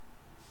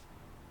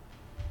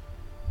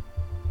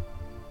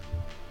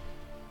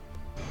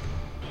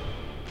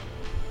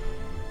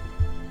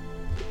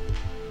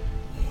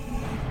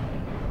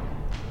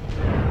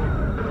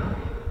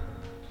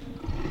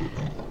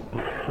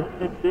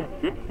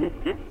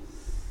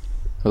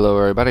Hello,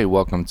 everybody.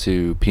 Welcome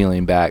to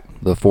Peeling Back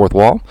the Fourth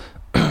Wall.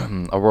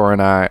 Aurora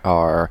and I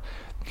are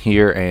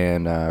here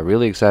and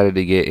really excited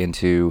to get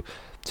into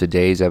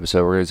today's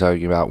episode. We're going to be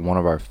talking about one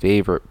of our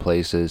favorite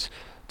places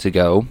to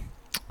go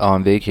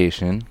on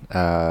vacation.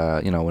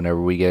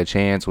 Whenever we get a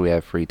chance, we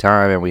have free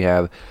time, and we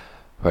have,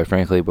 quite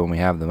frankly, when we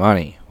have the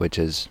money, which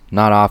is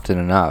not often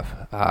enough,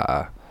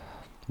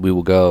 we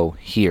will go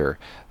here.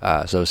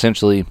 So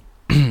essentially,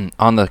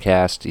 on the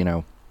cast,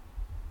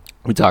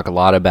 we talk a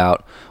lot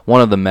about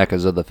one of the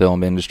meccas of the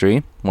film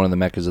industry, one of the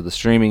meccas of the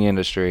streaming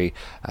industry,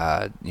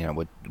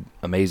 with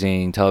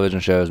amazing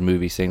television shows,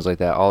 movies, things like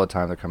that, all the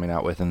time they're coming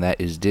out with, and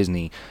that is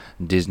Disney.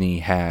 Disney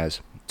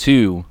has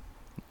two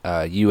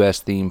U.S.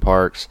 theme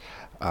parks,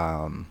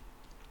 if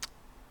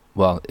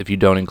you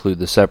don't include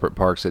the separate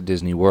parks at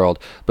Disney World,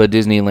 but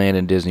Disneyland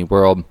and Disney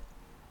World.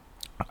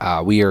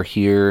 We are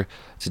here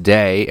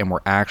today, and we're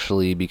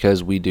actually,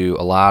 because we do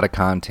a lot of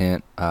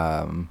content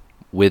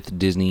with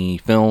Disney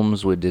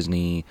films, with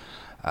Disney,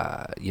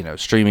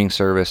 streaming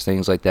service,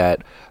 things like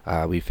that,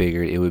 we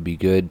figured it would be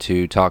good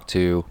to talk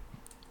to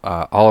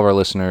all of our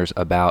listeners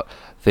about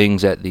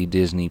things at the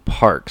Disney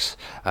parks.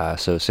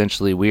 So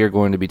essentially, we are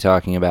going to be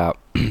talking about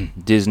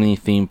Disney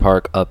theme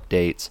park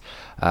updates.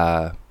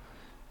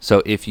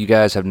 So if you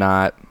guys have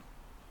not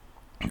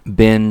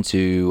been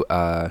to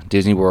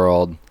Disney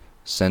World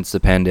since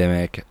the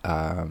pandemic,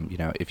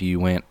 if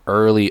you went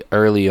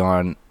early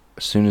on,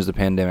 as soon as the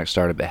pandemic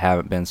started, but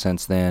haven't been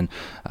since then,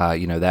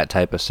 that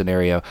type of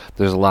scenario,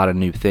 there's a lot of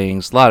new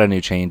things, a lot of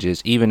new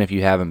changes. Even if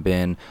you haven't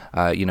been,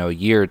 a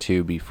year or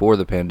two before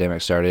the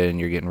pandemic started, and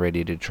you're getting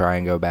ready to try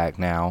and go back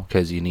now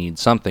because you need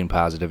something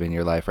positive in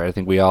your life, right? I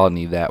think we all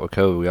need that with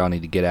COVID. We all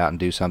need to get out and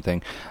do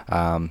something.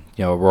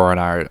 Aurora and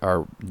I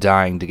are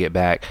dying to get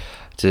back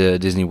to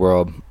Disney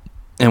World,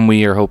 and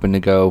we are hoping to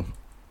go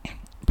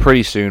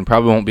pretty soon.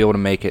 Probably won't be able to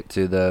make it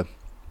to the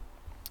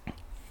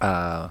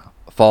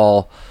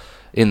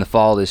in the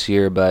fall this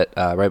year, but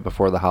right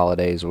before the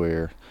holidays,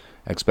 we're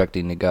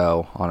expecting to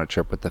go on a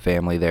trip with the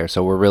family there.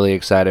 So we're really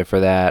excited for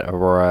that.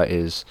 Aurora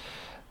is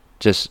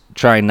just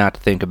trying not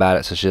to think about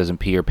it so she doesn't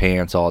pee her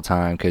pants all the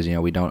time, because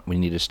we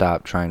need to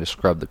stop trying to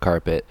scrub the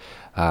carpet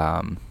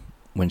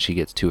when she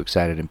gets too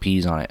excited and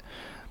pees on it.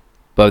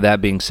 But with that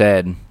being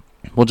said,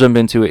 we'll jump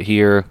into it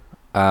here.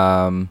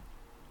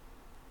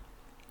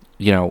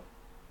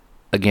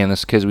 Again, this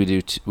is because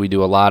we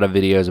do a lot of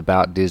videos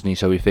about Disney,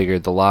 so we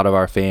figured a lot of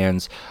our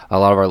fans, a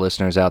lot of our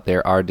listeners out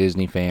there are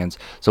Disney fans.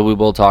 So we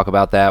will talk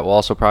about that. We'll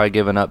also probably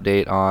give an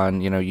update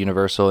on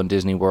Universal and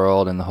Disney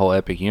World and the whole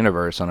Epic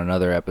Universe on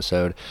another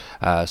episode.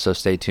 So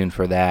stay tuned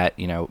for that.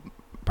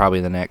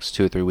 Probably the next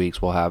 2 or 3 weeks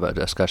we'll have a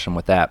discussion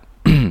with that.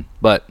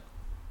 But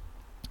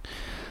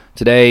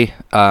today,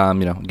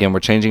 again, we're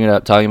changing it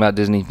up, talking about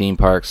Disney theme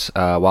parks.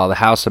 While the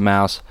House of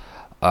Mouse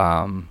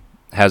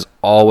has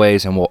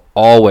always and will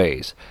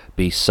always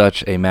be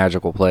such a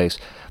magical place,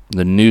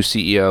 the new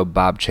CEO,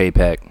 Bob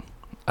Chapek,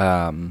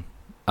 I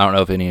don't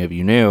know if any of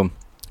you knew,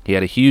 he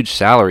had a huge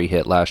salary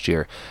hit last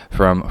year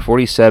from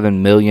 $47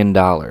 million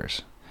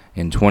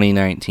in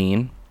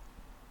 2019.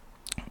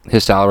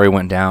 His salary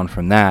went down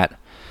from that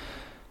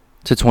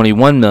to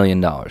 $21 million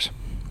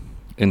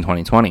in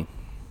 2020.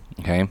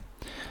 Okay?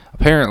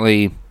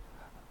 Apparently,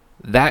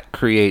 that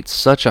creates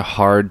such a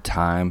hard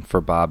time for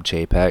Bob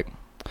Chapek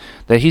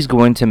that he's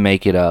going to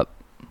make it up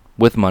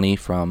with money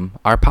from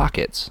our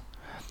pockets.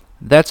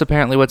 That's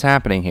apparently what's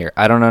happening here.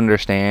 I don't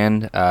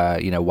understand,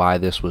 why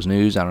this was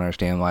news. I don't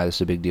understand why this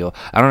is a big deal.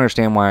 I don't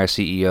understand why a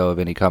CEO of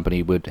any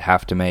company would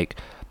have to make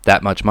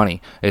that much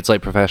money. It's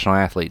like professional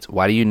athletes.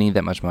 Why do you need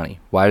that much money?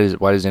 Why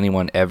does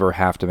anyone ever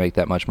have to make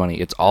that much money?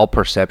 It's all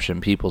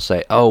perception. People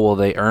say, oh, well,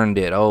 they earned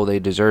it. Oh, they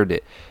deserved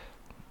it.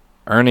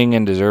 Earning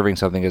and deserving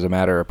something is a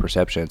matter of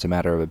perception. It's a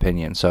matter of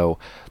opinion. So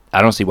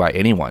I don't see why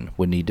anyone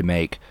would need to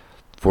make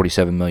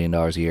 $47 million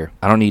a year.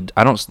 I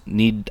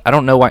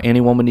don't know why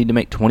anyone would need to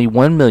make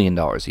 $21 million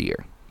a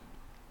year.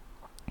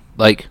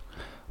 Like,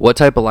 what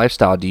type of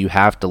lifestyle do you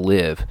have to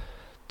live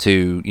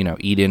to,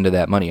 eat into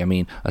that money? I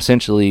mean,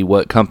 essentially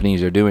what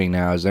companies are doing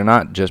now is they're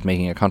not just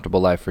making a comfortable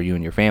life for you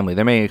and your family.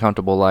 They're making a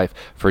comfortable life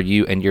for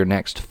you and your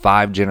next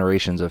 5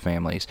 generations of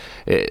families,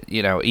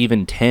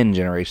 even 10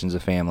 generations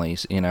of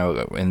families,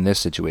 in this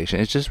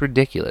situation. It's just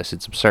ridiculous.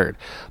 It's absurd.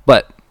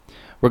 But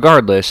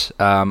regardless,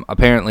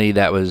 apparently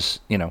that was,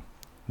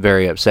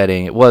 very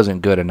upsetting. It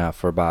wasn't good enough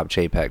for Bob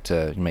Chapek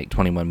to make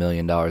 $21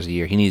 million a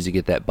year. He needs to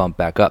get that bump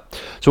back up.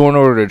 So in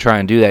order to try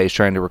and do that, he's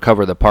trying to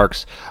recover the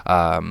parks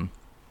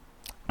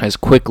as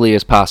quickly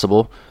as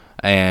possible.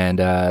 And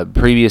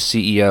previous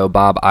CEO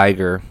Bob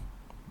Iger,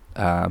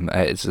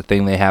 it's the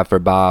thing they have for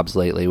Bobs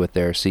lately with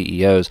their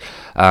CEOs,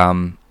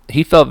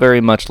 he felt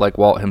very much like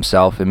Walt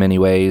himself in many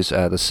ways.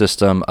 The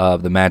system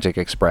of the Magic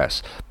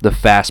Express, the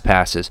Fast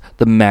Passes,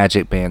 the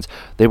Magic Bands,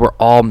 they were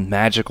all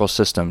magical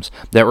systems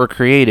that were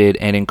created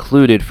and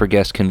included for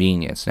guest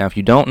convenience. Now, if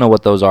you don't know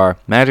what those are,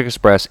 Magic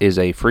Express is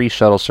a free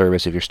shuttle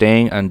service. If you're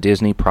staying on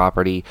Disney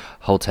property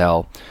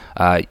hotel,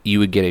 you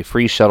would get a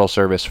free shuttle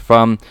service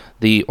from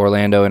the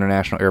Orlando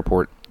International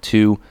Airport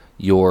to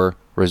your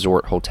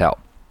resort hotel.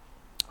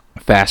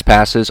 Fast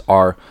passes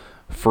are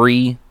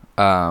free.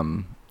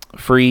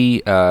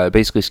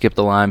 Basically skip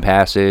the line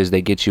passes.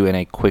 They get you in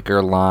a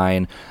quicker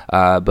line,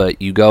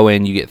 but you go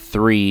in, you get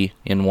 3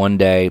 in one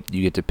day.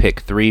 You get to pick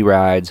 3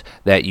 rides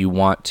that you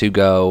want to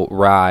go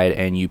ride,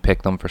 and you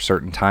pick them for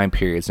certain time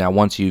periods. Now,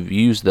 once you've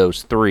used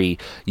those 3,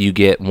 you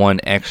get 1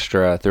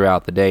 extra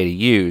throughout the day to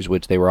use,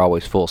 which they were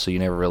always full, so you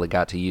never really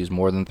got to use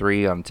more than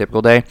 3 on a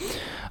typical day.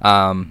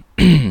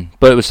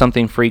 But it was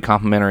something free,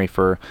 complimentary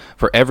for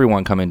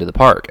everyone coming to the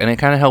park, and it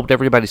kind of helped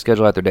everybody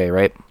schedule out their day,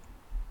 right?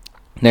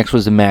 Next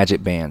was the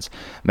Magic Bands.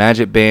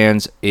 Magic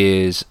Bands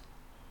it's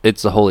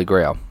the Holy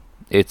Grail.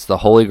 It's the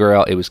Holy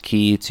Grail. It was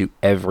key to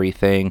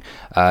everything.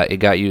 It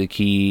got you the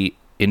key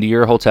into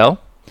your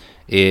hotel.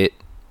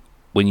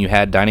 When you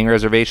had dining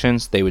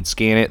reservations, they would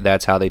scan it.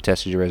 That's how they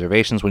tested your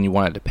reservations. When you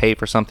wanted to pay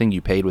for something,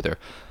 you paid with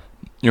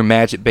your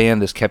Magic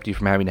Band. This kept you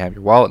from having to have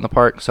your wallet in the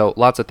park. So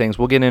lots of things.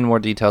 We'll get into more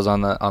details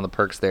on the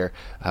perks there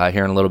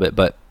here in a little bit.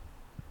 But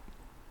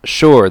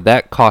sure,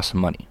 that costs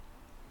money.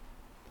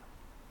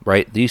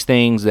 Right? These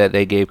things that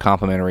they gave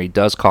complimentary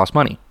does cost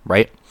money,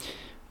 right?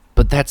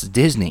 But that's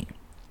Disney.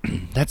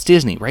 That's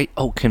Disney, right?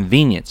 Oh,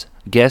 convenience.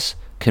 Guess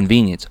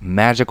convenience.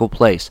 Magical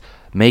place.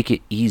 Make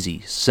it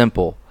easy,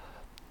 simple,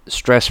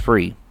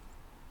 stress-free.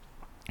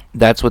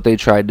 That's what they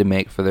tried to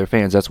make for their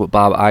fans. That's what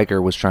Bob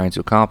Iger was trying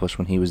to accomplish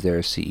when he was there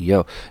as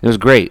CEO. It was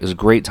great. It was a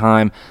great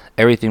time.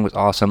 Everything was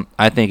awesome.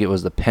 I think it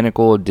was the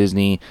pinnacle of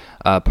Disney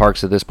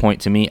parks at this point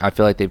to me. I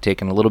feel like they've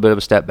taken a little bit of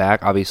a step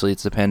back. Obviously,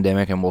 it's the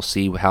pandemic, and we'll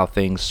see how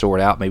things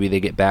sort out. Maybe they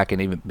get back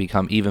and even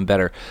become even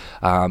better.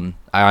 I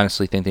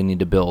honestly think they need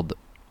to build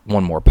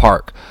one more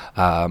park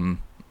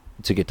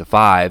to get to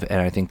 5,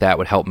 and I think that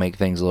would help make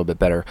things a little bit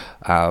better.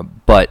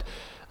 But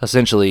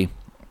essentially,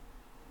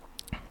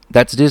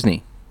 that's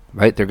Disney.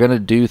 Right? They're going to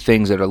do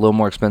things that are a little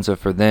more expensive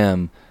for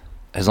them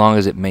as long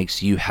as it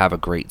makes you have a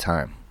great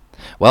time.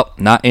 Well,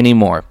 not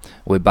anymore.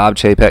 With Bob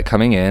Chapek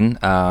coming in,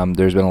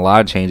 there's been a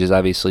lot of changes,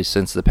 obviously,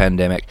 since the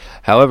pandemic.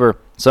 However,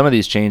 some of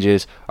these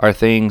changes are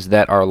things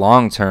that are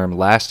long-term,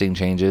 lasting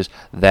changes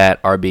that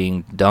are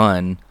being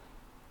done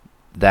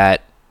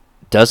that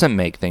doesn't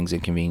make things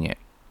inconvenient.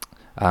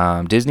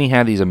 Disney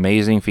had these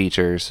amazing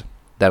features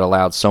that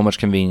allowed so much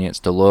convenience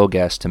to loyal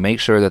guests to make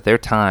sure that their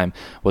time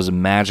was as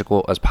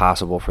magical as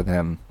possible for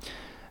them.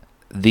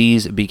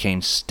 These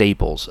became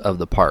staples of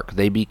the park.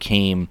 They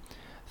became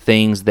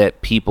things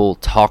that people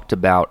talked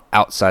about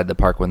outside the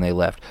park when they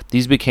left.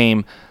 These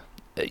became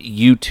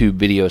YouTube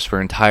videos for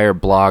entire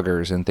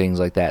bloggers and things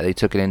like that. They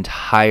took an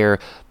entire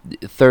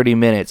 30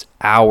 minutes,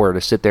 hour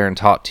to sit there and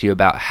talk to you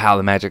about how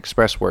the Magic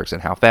Express works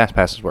and how Fast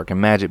Passes work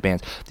and Magic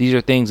Bands. These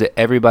are things that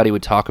everybody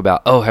would talk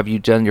about. Oh, have you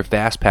done your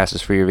Fast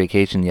Passes for your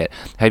vacation yet?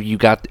 Have you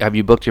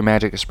booked your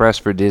Magic Express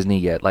for Disney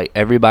yet? Like,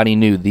 everybody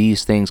knew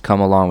these things come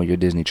along with your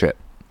Disney trip.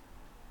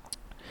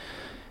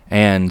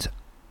 And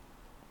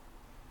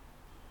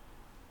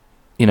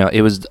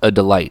it was a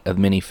delight of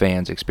many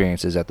fans'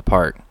 experiences at the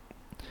park.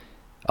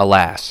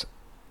 Alas,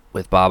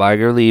 with Bob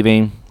Iger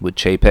leaving, with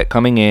Chapek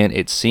coming in,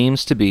 it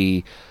seems to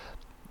be...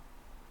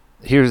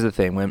 Here's the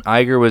thing. When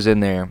Iger was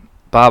in there,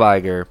 Bob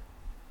Iger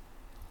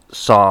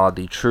saw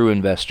the true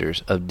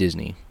investors of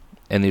Disney.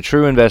 And the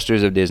true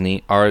investors of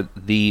Disney are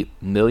the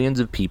millions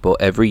of people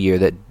every year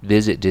that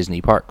visit Disney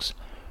parks.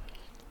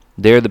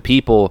 They're the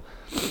people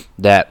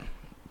that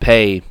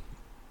pay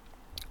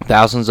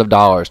thousands of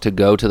dollars to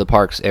go to the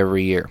parks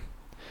every year.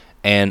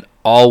 And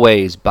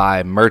always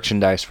buy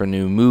merchandise for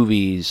new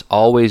movies,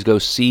 always go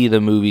see the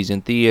movies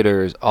in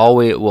theaters,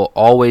 will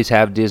always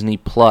have Disney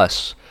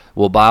Plus.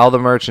 We'll buy all the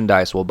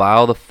merchandise, we'll buy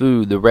all the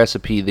food, the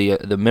recipe,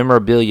 the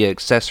memorabilia,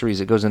 accessories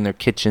that goes in their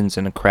kitchens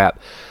and the crap.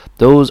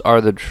 Those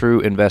are the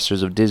true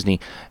investors of Disney.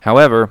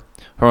 However,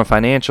 from a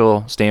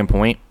financial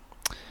standpoint,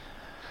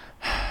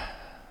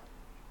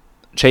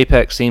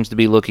 Chapek seems to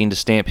be looking to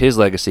stamp his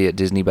legacy at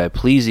Disney by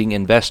pleasing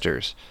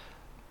investors,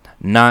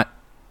 not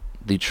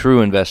the true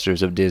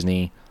investors of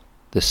Disney,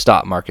 the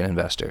stock market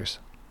investors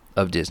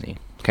of Disney.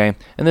 Okay,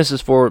 and this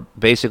is for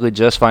basically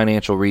just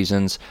financial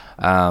reasons.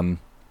 I'm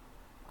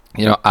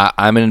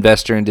an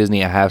investor in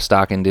Disney. I have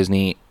stock in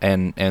Disney,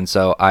 and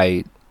so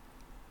I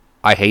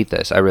hate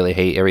this. I really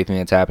hate everything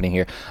that's happening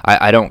here.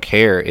 I don't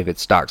care if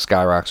its stock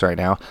skyrockets right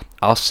now.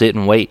 I'll sit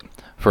and wait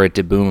for it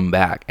to boom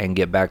back and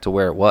get back to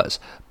where it was.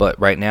 But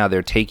right now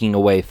they're taking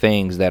away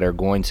things that are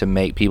going to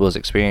make people's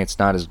experience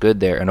not as good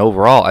there. And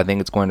overall, I think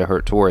it's going to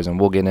hurt tourism.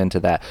 We'll get into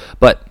that.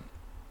 But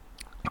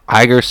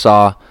Iger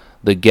saw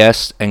the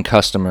guests and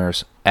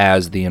customers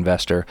as the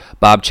investor.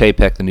 Bob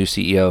Chapek, the new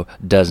CEO,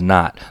 does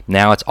not.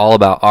 Now it's all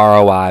about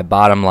ROI,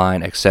 bottom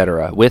line,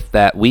 etc. With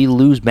that, we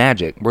lose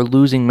magic. We're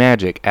losing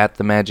magic at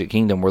the Magic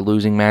Kingdom. We're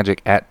losing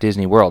magic at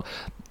Disney World.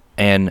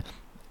 And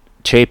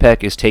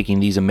Chapek is taking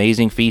these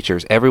amazing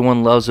features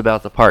everyone loves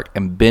about the park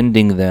and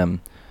bending them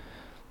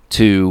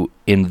to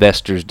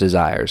investors'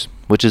 desires,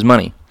 which is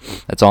money.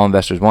 That's all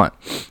investors want.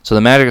 So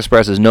the Magic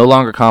Express is no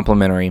longer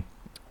complimentary.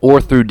 or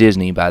through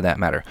Disney, by that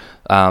matter,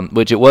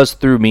 which it was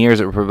through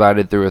Mears. It was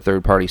provided through a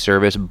third-party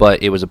service,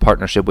 but it was a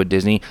partnership with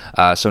Disney.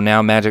 So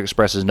now Magic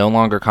Express is no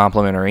longer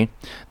complimentary.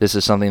 This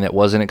is something that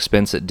was an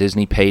expense that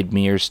Disney paid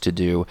Mears to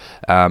do,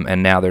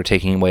 and now they're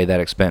taking away that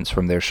expense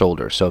from their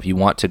shoulders. So if you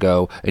want to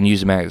go and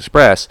use Magic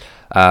Express,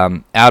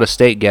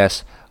 out-of-state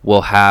guests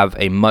will have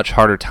a much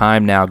harder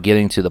time now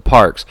getting to the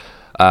parks.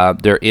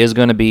 There is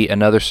going to be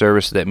another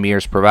service that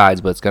Mears provides,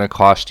 but it's going to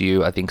cost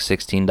you, I think,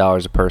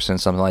 $16 a person,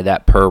 something like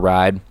that, per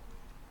ride.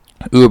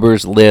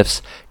 Ubers,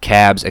 Lyfts,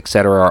 cabs,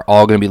 etc. are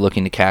all going to be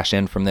looking to cash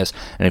in from this.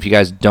 And if you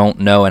guys don't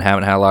know and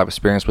haven't had a lot of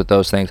experience with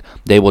those things,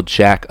 they will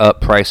jack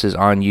up prices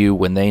on you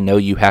when they know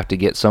you have to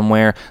get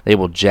somewhere. They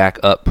will jack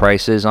up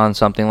prices on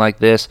something like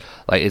this.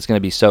 Like, it's going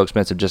to be so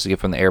expensive just to get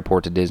from the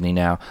airport to Disney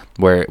now,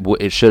 where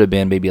it should have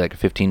been maybe like a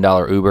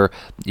 $15 Uber.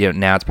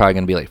 Now it's probably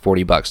going to be like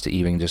 $40 to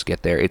even just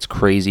get there. It's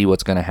crazy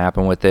what's going to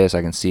happen with this.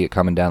 I can see it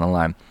coming down the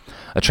line.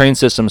 A train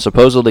system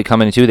supposedly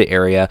coming to the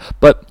area,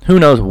 but who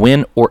knows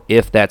when or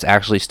if that's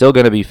actually still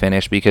going to be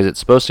finished, because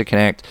it's supposed to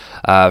connect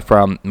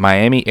from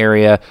Miami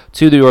area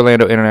to the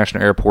Orlando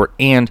International Airport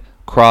and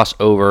cross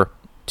over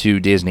to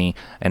Disney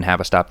and have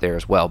a stop there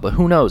as well. But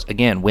who knows,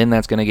 again, when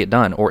that's going to get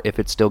done or if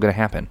it's still going to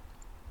happen.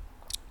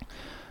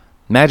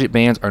 Magic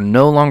Bands are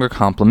no longer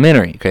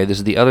complimentary. Okay, this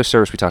is the other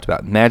service we talked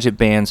about. Magic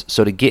Bands.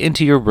 So to get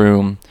into your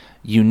room,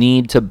 you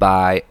need to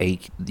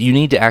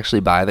actually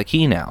buy the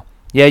key now.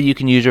 Yeah, you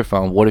can use your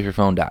phone. What if your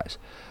phone dies?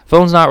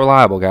 Phone's not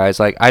reliable, guys.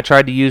 Like, I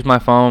tried to use my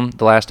phone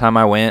the last time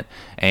I went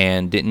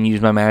and didn't use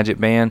my Magic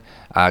Band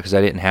because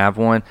I didn't have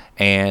one.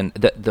 And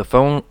the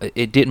phone,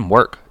 it didn't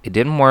work. It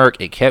didn't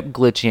work. It kept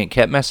glitching. It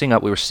kept messing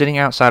up. We were sitting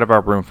outside of our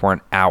room for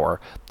an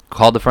hour.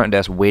 Called the front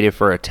desk, waited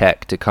for a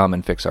tech to come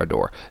and fix our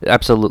door.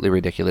 Absolutely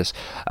ridiculous.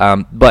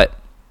 But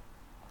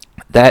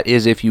that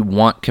is if you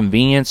want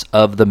convenience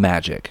of the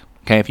magic.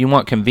 Okay, if you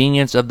want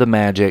convenience of the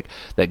magic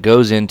that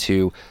goes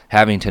into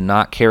having to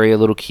not carry a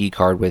little key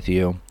card with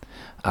you,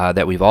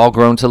 that we've all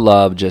grown to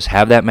love, just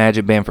have that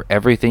Magic Band for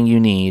everything you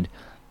need.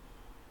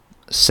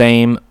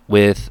 Same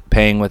with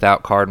paying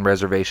without card and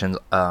reservations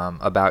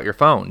about your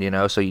phone,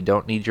 so you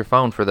don't need your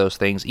phone for those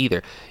things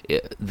either.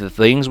 The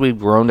things we've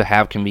grown to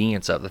have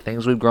convenience of, the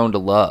things we've grown to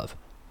love,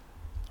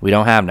 we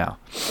don't have now,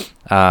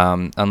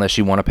 unless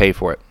you want to pay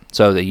for it.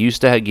 So they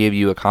used to give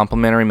you a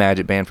complimentary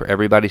Magic Band for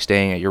everybody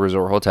staying at your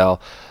resort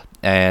hotel,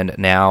 and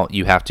now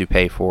you have to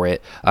pay for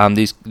it.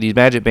 These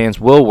Magic Bands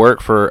will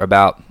work for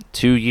about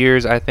 2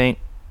 years, I think,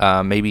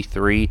 maybe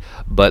 3,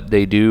 but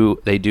they do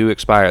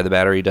expire. The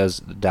battery does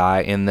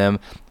die in them,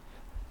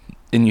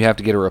 and you have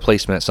to get a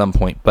replacement at some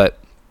point. But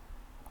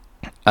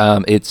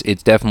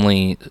it's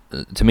definitely,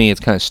 to me,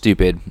 it's kind of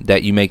stupid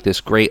that you make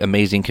this great,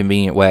 amazing,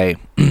 convenient way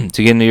to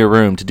get into your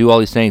room, to do all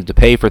these things, to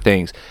pay for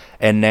things,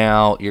 and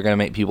now you're going to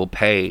make people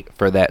pay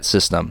for that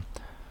system.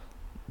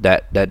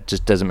 That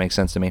just doesn't make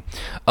sense to me.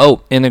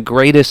 Oh, and the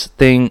greatest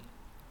thing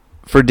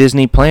for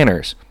Disney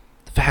planners,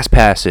 Fast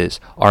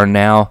Passes are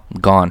now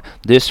gone.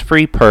 This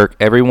free perk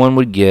everyone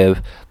would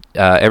get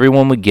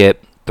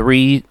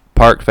 3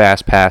 park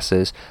Fast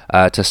Passes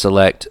to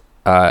select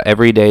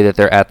every day that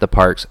they're at the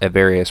parks at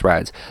various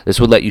rides. This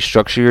would let you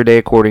structure your day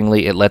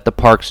accordingly. It let the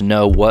parks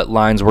know what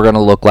lines were going to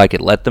look like.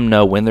 It let them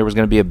know when there was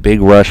going to be a big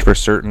rush for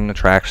certain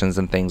attractions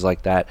and things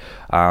like that.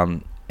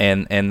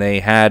 And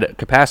they had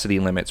capacity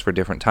limits for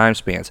different time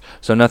spans,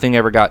 so nothing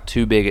ever got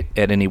too big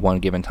at any one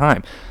given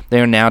time. They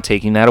are now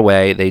taking that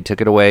away. They took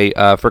it away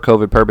for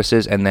COVID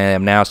purposes, and they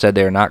have now said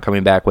they are not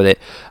coming back with it.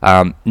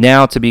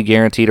 Now, to be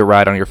guaranteed a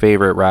ride on your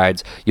favorite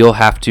rides, you'll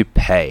have to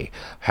pay.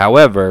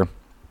 However,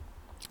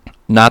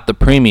 not the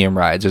premium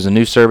rides. There's a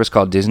new service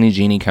called Disney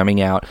Genie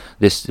coming out.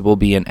 This will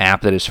be an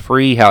app that is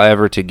free.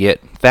 However, to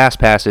get Fast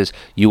Passes,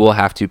 you will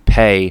have to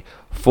pay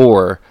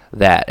for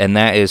that, and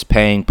that is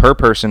paying per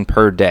person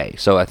per day.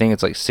 So I think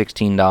it's like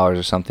 $16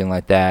 or something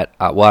like that.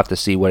 We'll have to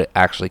see what it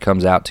actually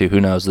comes out to.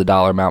 Who knows? The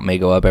dollar amount may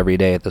go up every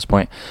day at this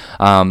point.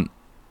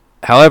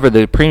 However,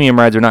 the premium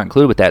rides are not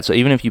included with that. So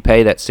even if you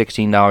pay that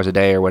 $16 a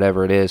day or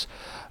whatever it is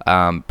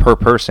per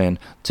person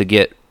to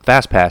get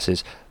Fast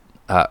Passes,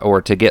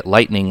 or to get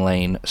Lightning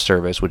Lane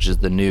service, which is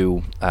the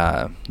new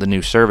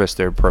service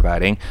they're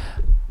providing,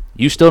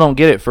 you still don't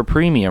get it for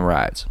premium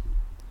rides.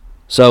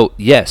 So,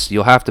 yes,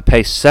 you'll have to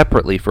pay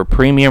separately for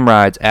premium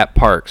rides at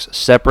parks,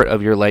 separate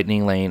of your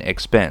Lightning Lane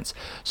expense.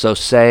 So,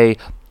 say,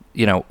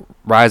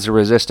 Rise of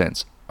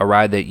Resistance, a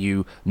ride that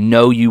you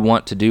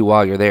want to do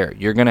while you're there.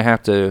 You're going to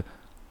have to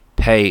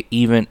pay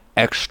even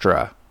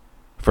extra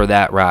for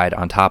that ride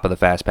on top of the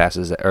Fast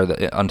Passes, or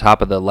on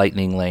top of the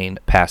Lightning Lane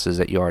passes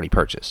that you already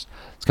purchased.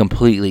 It's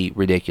completely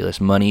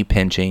ridiculous. Money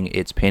pinching.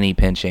 It's penny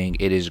pinching.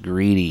 It is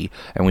greedy.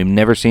 And we've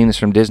never seen this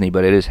from Disney,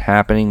 but it is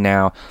happening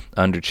now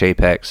under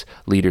Chapek's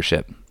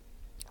leadership.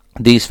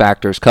 These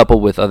factors,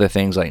 coupled with other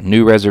things like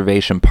new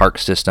reservation park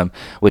system,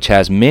 which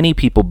has many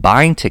people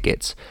buying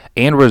tickets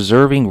and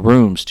reserving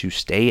rooms to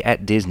stay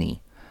at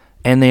Disney,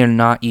 and they are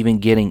not even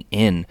getting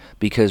in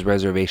because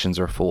reservations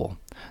are full.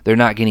 They're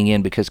not getting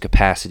in because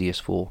capacity is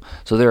full.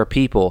 So there are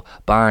people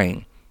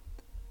buying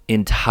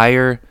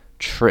entire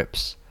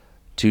trips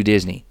to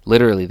Disney.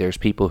 Literally, there's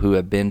people who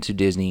have been to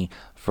Disney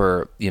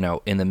for,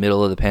 in the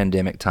middle of the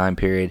pandemic time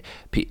period.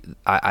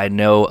 I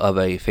know of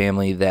a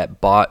family that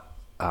bought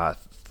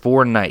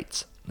 4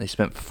 nights. They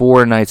spent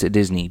 4 nights at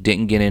Disney,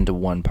 didn't get into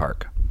one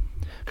park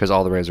because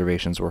all the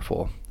reservations were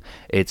full.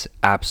 It's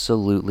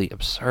absolutely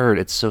absurd.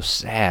 It's so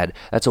sad.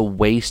 That's a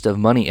waste of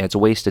money. It's a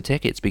waste of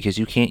tickets because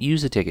you can't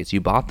use the tickets.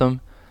 You bought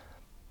them,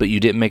 but you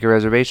didn't make a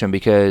reservation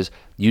because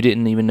you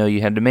didn't even know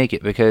you had to make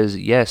it. Because,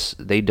 yes,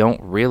 they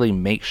don't really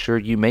make sure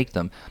you make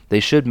them. They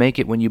should make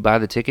it when you buy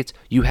the tickets.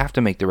 You have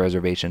to make the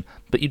reservation,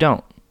 but you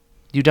don't.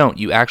 You don't.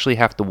 You actually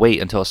have to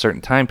wait until a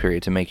certain time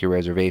period to make your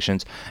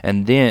reservations.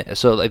 And then,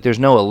 so like, there's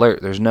no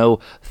alert. There's no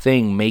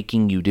thing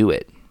making you do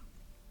it.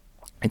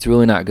 It's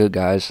really not good,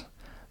 guys.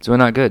 It's really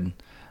not good.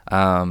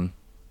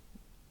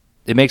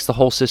 It makes the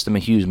whole system a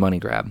huge money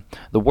grab.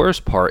 The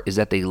worst part is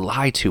that they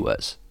lie to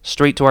us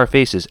straight to our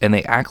faces, and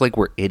they act like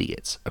we're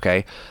idiots.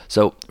 Okay,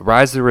 so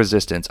Rise of the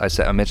Resistance.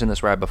 I mentioned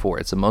this ride before.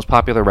 It's the most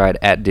popular ride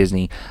at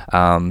Disney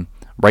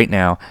right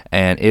now,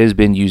 and it has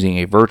been using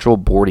a virtual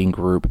boarding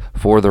group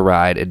for the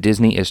ride.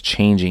 Disney is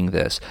changing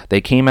this. They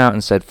came out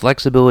and said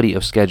flexibility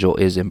of schedule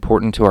is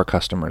important to our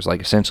customers.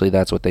 Like, essentially,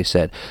 that's what they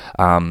said.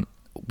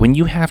 When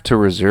you have to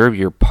reserve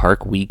your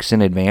park weeks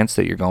in advance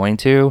that you're going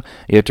to,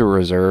 you have to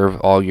reserve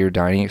all your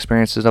dining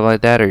experiences, stuff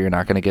like that, or you're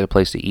not going to get a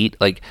place to eat.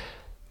 Like,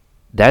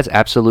 that's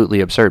absolutely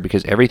absurd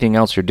because everything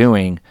else you're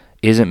doing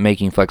isn't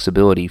making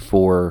flexibility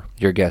for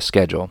your guest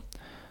schedule,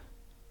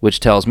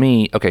 which tells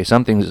me, okay,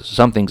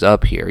 something's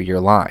up here.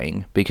 You're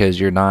lying because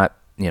you're not,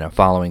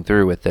 following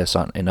through with this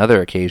in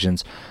other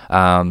occasions.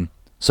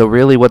 So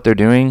really what they're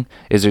doing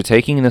is they're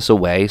taking this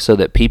away so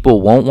that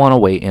people won't want to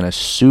wait in a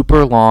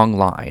super long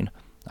line.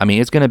 I mean,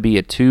 it's going to be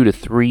a 2 to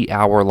 3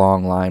 hour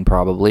long line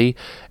probably,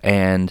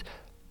 and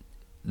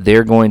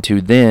they're going to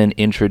then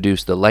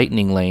introduce the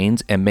lightning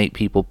lanes and make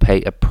people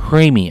pay a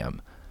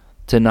premium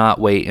to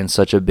not wait in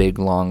such a big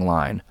long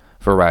line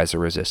for Rise of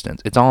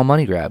Resistance. It's all a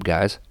money grab,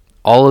 guys.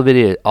 All that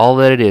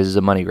it is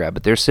a money grab,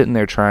 but they're sitting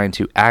there trying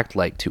to act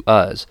like to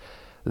us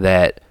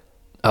that,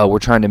 oh, we're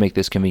trying to make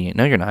this convenient.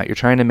 No, you're not. You're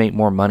trying to make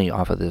more money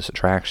off of this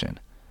attraction.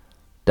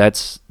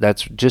 That's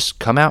just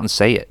come out and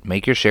say it.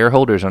 Make your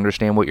shareholders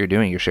understand what you're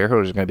doing. Your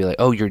shareholders are going to be like,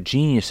 oh, you're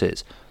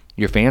geniuses.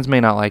 Your fans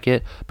may not like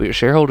it, but your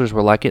shareholders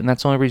will like it, and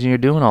that's the only reason you're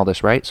doing all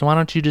this, right? So why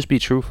don't you just be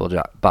truthful,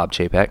 Bob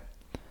Chapek?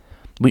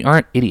 We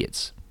aren't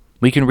idiots.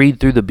 We can read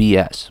through the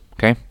BS,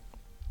 okay?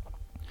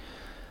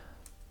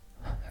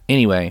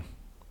 Anyway,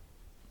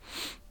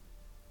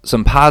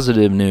 some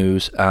positive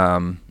news.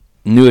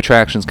 New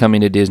attractions coming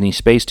to Disney.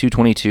 Space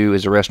 222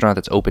 is a restaurant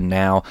that's open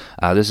now.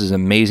 This is an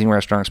amazing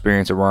restaurant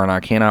experience. Aurora and I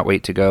cannot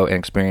wait to go and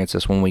experience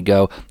this when we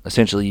go.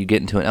 Essentially, you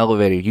get into an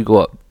elevator. You go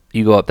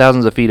up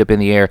thousands of feet up in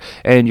the air,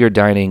 and you're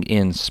dining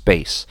in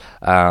space.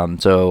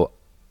 So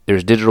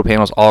there's digital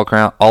panels all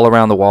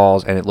around the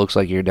walls, and it looks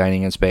like you're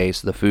dining in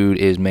space. The food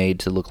is made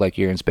to look like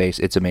you're in space.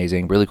 It's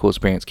amazing. Really cool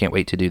experience. Can't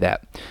wait to do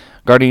that.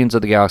 Guardians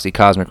of the Galaxy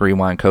Cosmic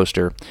Rewind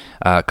Coaster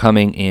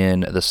coming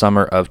in the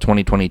summer of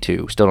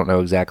 2022. Still don't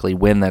know exactly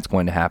when that's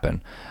going to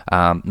happen.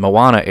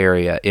 Moana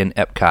area in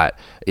Epcot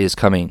is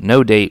coming.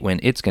 No date when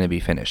it's going to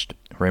be finished.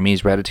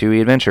 Remy's Ratatouille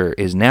Adventure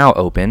is now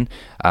open,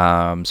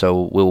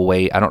 so we'll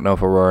wait. I don't know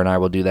if Aurora and I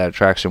will do that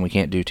attraction. We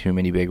can't do too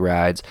many big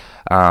rides,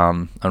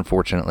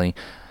 unfortunately.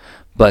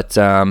 But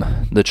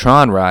the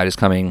Tron ride is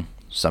coming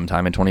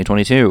sometime in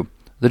 2022.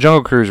 The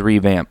Jungle Cruise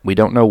revamp. We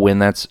don't know when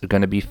that's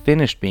going to be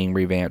finished being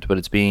revamped, but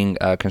it's being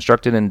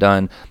constructed and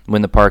done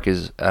when the park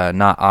is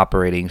not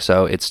operating.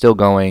 So it's still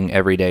going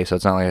every day, so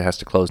it's not like it has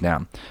to close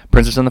down.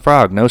 Princess and the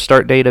Frog. No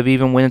start date of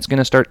even when it's going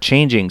to start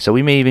changing. So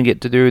we may even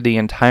get to do the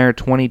entire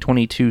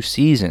 2022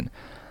 season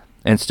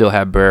and still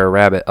have Brer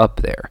Rabbit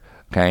up there.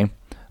 Okay?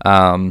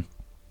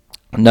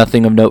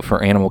 Nothing of note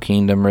for Animal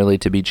Kingdom really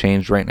to be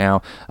changed right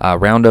now.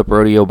 Roundup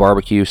Rodeo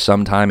Barbecue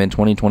sometime in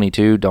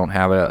 2022. Don't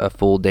have a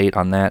full date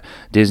on that.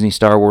 Disney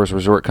Star Wars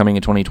Resort coming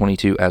in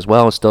 2022 as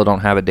well. Still don't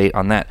have a date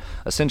on that.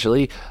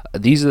 Essentially,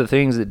 these are the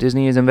things that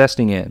Disney is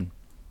investing in.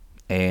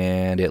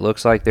 And it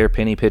looks like they're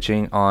penny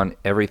pitching on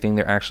everything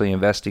they're actually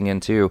investing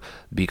into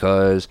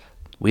because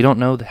we don't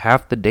know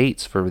half the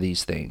dates for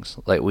these things.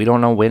 Like, we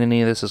don't know when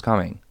any of this is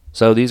coming.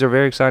 So these are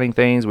very exciting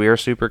things. We are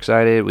super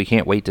excited. We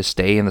can't wait to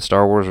stay in the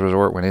Star Wars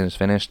Resort when it is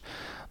finished.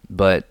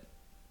 But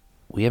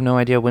we have no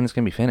idea when it's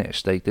going to be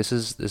finished. Like, this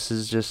is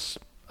just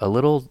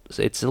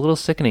it's a little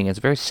sickening. It's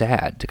very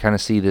sad to kind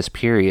of see this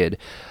period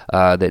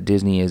that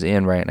Disney is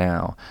in right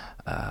now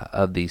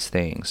of these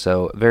things.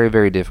 So very,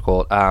 very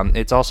difficult.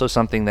 It's also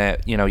something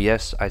that,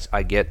 yes,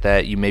 I get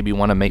that you maybe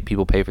want to make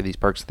people pay for these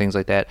perks and things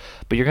like that,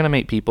 but you're going to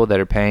make people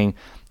that are paying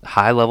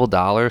high-level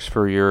dollars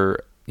for your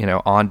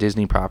on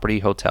Disney property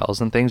hotels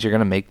and things, you're going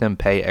to make them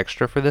pay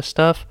extra for this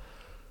stuff.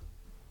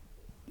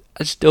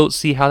 I just don't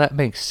see how that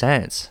makes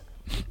sense.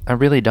 I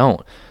really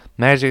don't.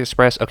 Magic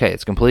Express, okay,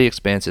 it's complete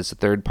expense. It's a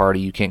third party.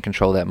 You can't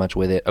control that much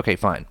with it. Okay,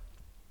 fine.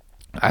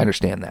 I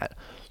understand that.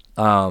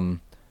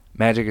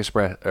 Magic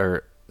Express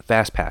or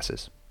Fast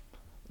Passes.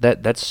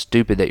 That's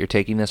stupid that you're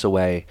taking this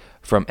away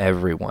from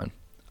everyone.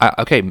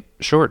 Okay,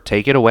 sure,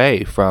 take it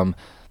away from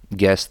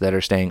guests that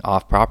are staying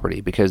off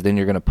property, because then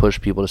you're going to push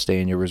people to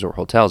stay in your resort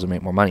hotels and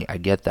make more money. I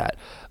get that.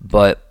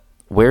 But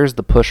where's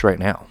the push right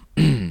now?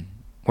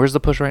 Where's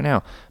the push right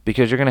now?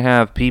 Because you're going to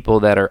have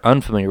people that are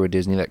unfamiliar with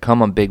Disney that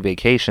come on big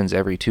vacations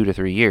every 2 to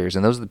 3 years,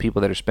 and those are the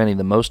people that are spending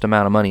the most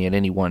amount of money at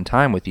any one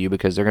time with you,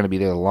 because they're going to be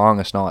there the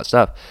longest and all that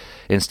stuff,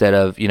 instead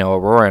of,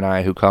 Aurora and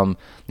I, who come,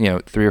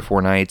 3 or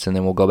 4 nights and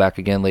then we'll go back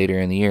again later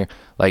in the year.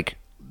 Like,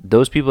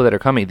 those people that are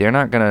coming, they're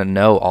not going to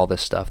know all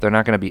this stuff. They're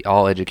not going to be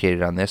all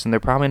educated on this, and they're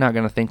probably not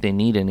going to think they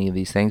need any of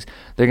these things.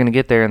 They're going to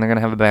get there and they're going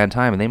to have a bad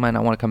time, and they might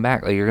not want to come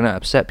back. Like, you're going to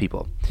upset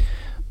people.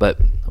 But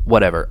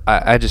whatever.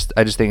 I just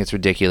think it's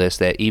ridiculous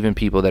that even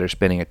people that are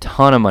spending a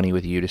ton of money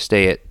with you to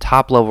stay at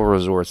top level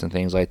resorts and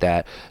things like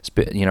that,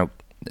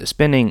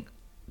 spending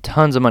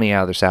tons of money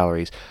out of their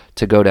salaries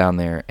to go down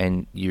there,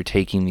 and you're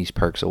taking these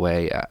perks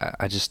away.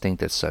 I just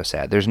think that's so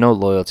sad. There's no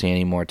loyalty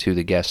anymore to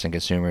the guests and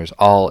consumers.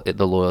 All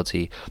the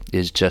loyalty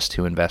is just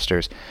to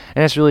investors,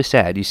 and it's really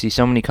sad. You see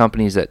so many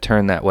companies that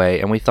turn that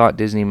way, and we thought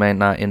Disney might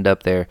not end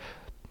up there,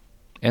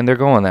 and they're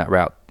going that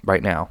route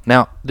right now.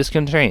 Now, this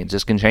can change.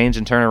 This can change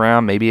and turn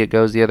around. Maybe it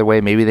goes the other way.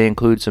 Maybe they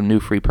include some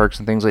new free perks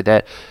and things like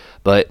that.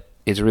 But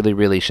it's really,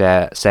 really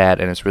sad,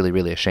 and it's really,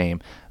 really a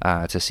shame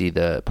to see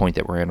the point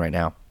that we're in right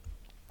now.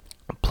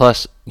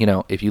 Plus,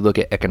 if you look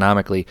at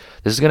economically,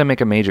 this is going to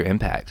make a major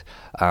impact.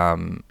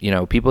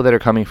 People that are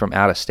coming from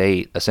out of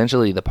state,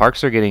 essentially the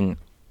parks are getting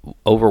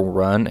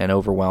overrun and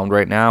overwhelmed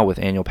right now with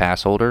annual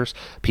pass holders,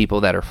 people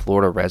that are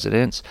Florida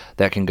residents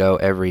that can go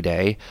every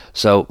day.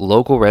 So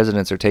local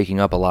residents are taking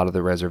up a lot of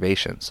the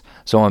reservations.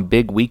 So on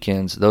big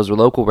weekends, those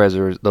locals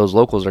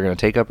are going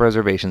to take up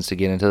reservations to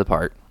get into the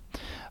park.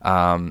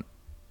 Then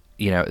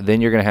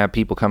you're going to have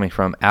people coming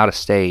from out of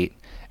state,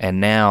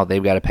 and now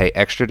they've got to pay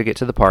extra to get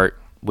to the park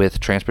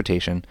with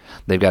transportation.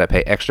 They've got to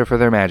pay extra for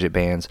their magic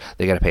bands.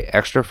 They got to pay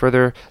extra for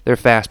their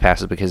fast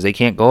passes, because they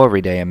can't go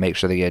every day and make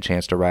sure they get a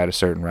chance to ride a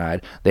certain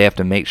ride. They have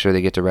to make sure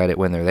they get to ride it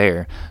when they're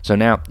there. So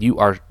now you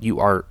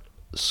are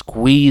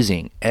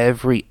squeezing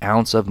every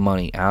ounce of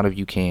money out of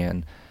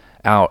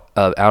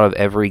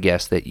every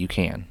guest that you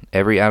can.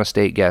 Every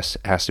out-of-state guest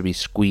has to be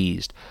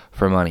squeezed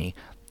for money,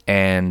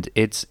 and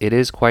it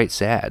is quite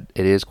sad.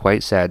 It is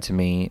quite sad to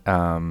me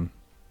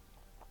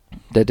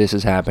that this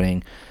is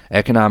happening.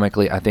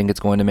 Economically, I think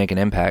it's going to make an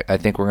impact. I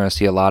think we're going to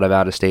see a lot of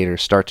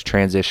out-of-staters start to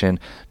transition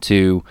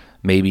to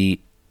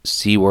maybe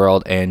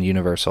SeaWorld and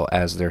Universal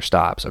as their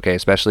stops, okay?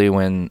 Especially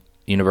when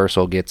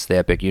Universal gets the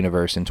Epic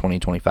Universe in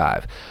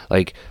 2025.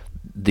 Like,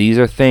 these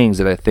are things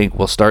that I think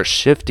will start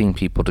shifting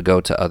people to go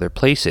to other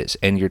places,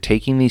 and you're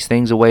taking these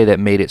things away that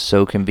made it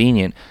so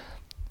convenient.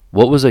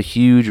 What was a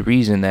huge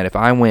reason that if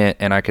I went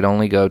and I could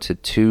only go to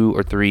 2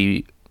 or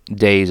 3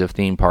 days of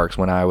theme parks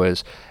when I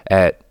was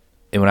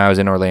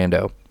in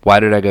Orlando, why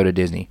did I go to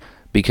Disney?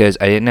 Because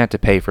I didn't have to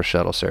pay for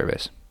shuttle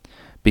service.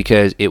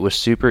 Because it was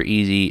super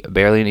easy,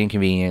 barely an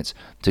inconvenience,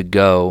 to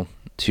go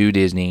to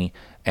Disney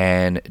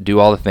and do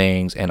all the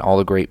things and all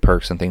the great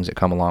perks and things that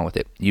come along with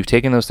it. You've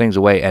taken those things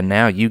away, and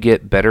now you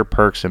get better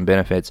perks and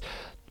benefits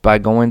by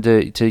going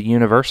to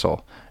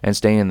Universal and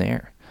staying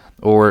there,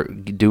 or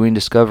doing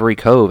Discovery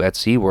Cove at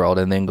SeaWorld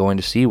and then going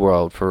to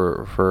SeaWorld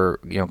for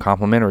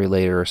complimentary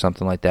later or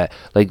something like that.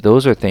 Like,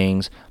 those are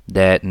things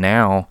that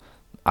now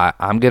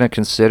I'm going to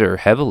consider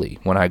heavily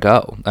when I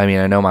go. I mean,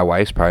 I know my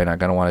wife's probably not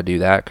going to want to do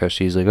that because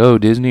she's like, oh,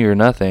 Disney or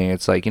nothing.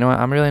 It's like, what?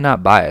 I'm really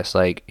not biased.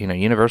 Like,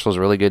 Universal's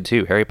really good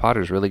too. Harry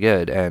Potter's really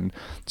good. And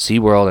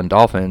SeaWorld and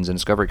Dolphins and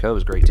Discovery Cove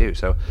is great too.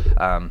 So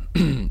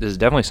this is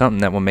definitely something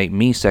that will make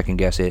me second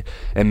guess it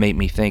and make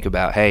me think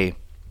about, hey,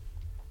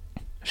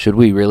 should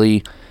we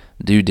really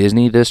do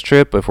Disney this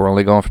trip if we're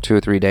only going for 2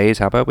 or 3 days?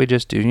 How about we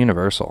just do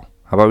Universal?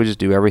 How about we just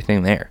do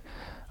everything there?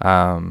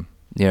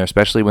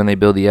 Especially when they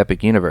build the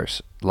Epic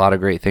Universe. A lot of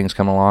great things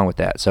come along with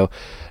that. So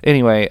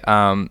anyway,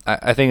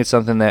 I think it's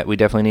something that we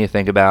definitely need to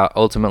think about.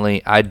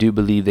 Ultimately, I do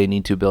believe they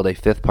need to build a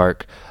 5th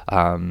park,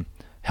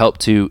 help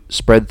to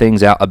spread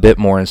things out a bit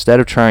more. Instead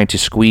of trying to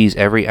squeeze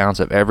every ounce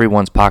of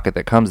everyone's pocket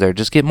that comes there,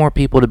 just get more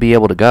people to be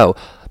able to go.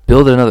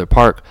 Build another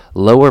park,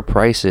 lower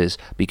prices,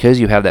 because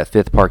you have that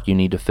 5th park you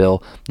need to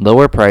fill.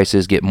 Lower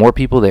prices, get more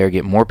people there,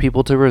 get more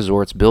people to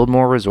resorts, build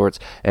more resorts,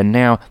 and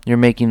now you're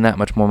making that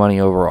much more money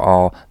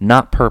overall,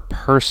 not per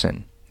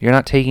person. You're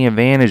not taking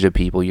advantage of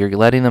people. You're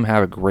letting them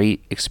have a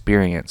great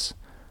experience.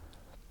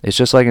 It's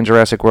just like in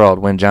Jurassic World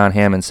when John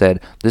Hammond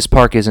said, this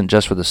park isn't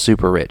just for the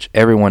super rich.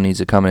 Everyone needs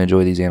to come and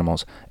enjoy these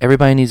animals.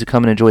 Everybody needs to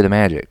come and enjoy the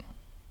magic.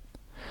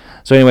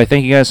 So anyway,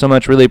 thank you guys so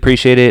much. Really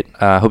appreciate it.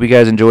 Hope you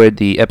guys enjoyed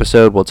the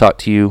episode. We'll talk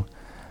to you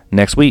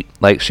next week.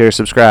 Like, share,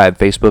 subscribe.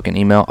 Facebook and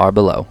email are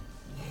below.